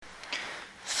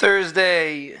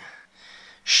Thursday,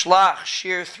 Shlach,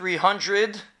 Shiur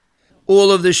 300.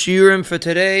 All of the Shiurim for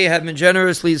today have been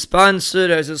generously sponsored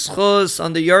as a schos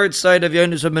on the yard site of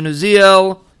Yonis ben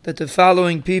Uziel, that the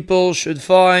following people should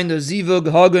find a zivug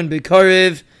hagun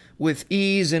b'karev with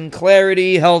ease and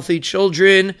clarity, healthy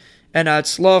children, and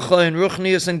atzlacha in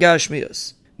ruchnius and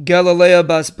gashmius. Galilea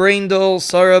bas Braindel,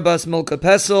 Sarah bas Milka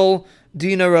Pesel,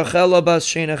 Dina Rachela bas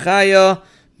Shenachaya,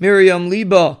 Lmiryam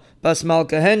Liba bas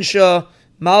Malka Hensha,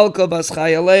 Malka bas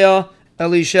Chayalea,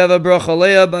 Elisheva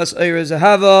Brachalea bas Eira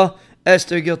Zahava,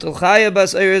 Esther Giltelchaya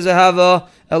bas Eira Zahava,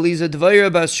 Eliza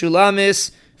Dvaira bas Shulamis,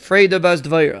 Freda bas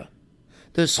Dvaira.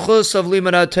 The schus of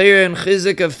Limanat Torah and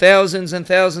chizik of thousands and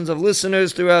thousands of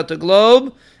listeners throughout the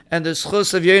globe, and the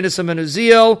schus of Yonis ben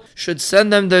Uziel should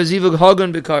send them their zivug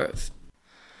hagun b'karev.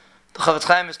 The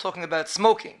ChafetzChaim is talking about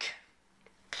smoking,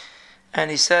 and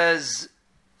he says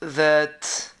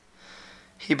that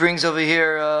he brings over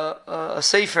here a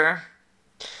sefer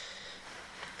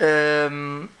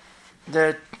that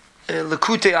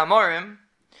Likutei Amarim.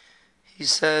 He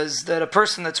says that a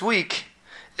person that's weak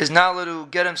is not allowed to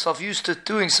get himself used to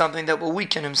doing something that will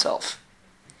weaken himself.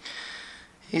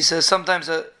 He says sometimes,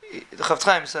 the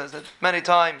ChafetzChaim says that many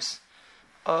times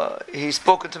he's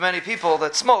spoken to many people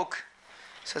that smoke.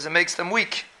 He says it makes them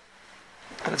weak,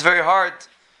 and it's very hard,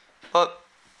 but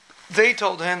they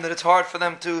told him that it's hard for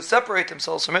them to separate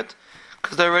themselves from it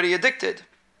because they're already addicted.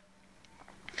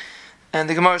 And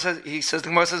the Gemara says,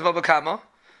 Baba Kama,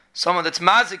 someone that's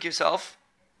mazik yourself,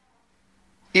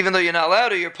 even though you're not allowed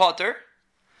to, you're potter,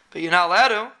 but you're not allowed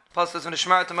to. He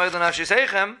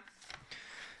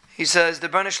says the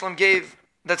Rebbeinu Shalom gave,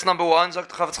 that's number one, Zachor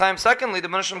ChafetzChaim. Secondly, the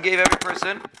Rebbeinu Shalom gave every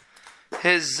person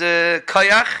his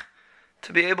kayach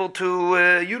to be able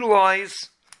to utilize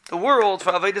the world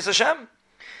for Avodas Hashem.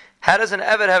 How does an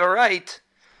Eved have a right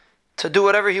to do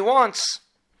whatever he wants?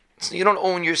 So you don't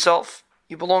own yourself.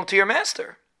 You belong to your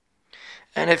master.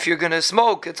 And if you're going to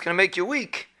smoke, it's going to make you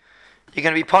weak. You're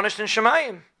going to be punished in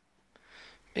Shemayim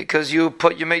because you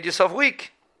made yourself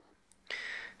weak.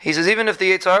 He says even if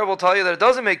the Yetzer Hara will tell you that it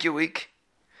doesn't make you weak,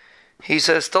 he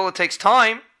says still it takes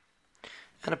time.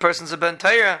 And a person's a ben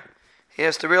Torah, he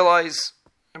has to realize,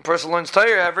 a person learns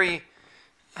Torah,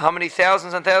 how many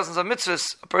thousands and thousands of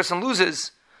mitzvahs a person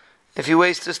loses if he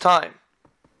wastes his time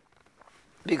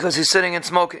because he's sitting and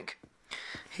smoking.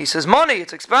 He says money,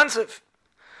 it's expensive.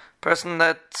 Person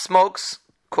that smokes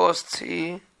costs,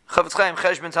 ChafetzChaim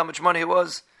cheshbons how much money it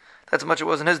was. That's how much it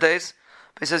was in his days.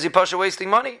 But he says you're pasha wasting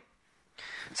money.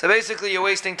 So basically you're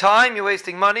wasting time, you're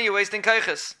wasting money, you're wasting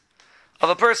kaiches of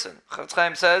a person.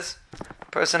 ChafetzChaim says a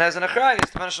person has an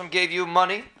achrayus. The Rebbeinu gave you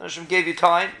money, the Rebbeinu gave you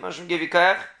time, the Rebbeinu gave you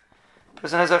kayach. The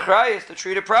person has a achrayus to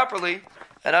treat it properly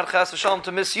and not chas v'shalom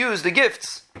to misuse the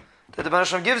gifts that the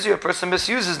Rebbeinu gives you. A person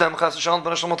misuses them, chas v'shalom, the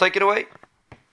Rebbeinu will take it away.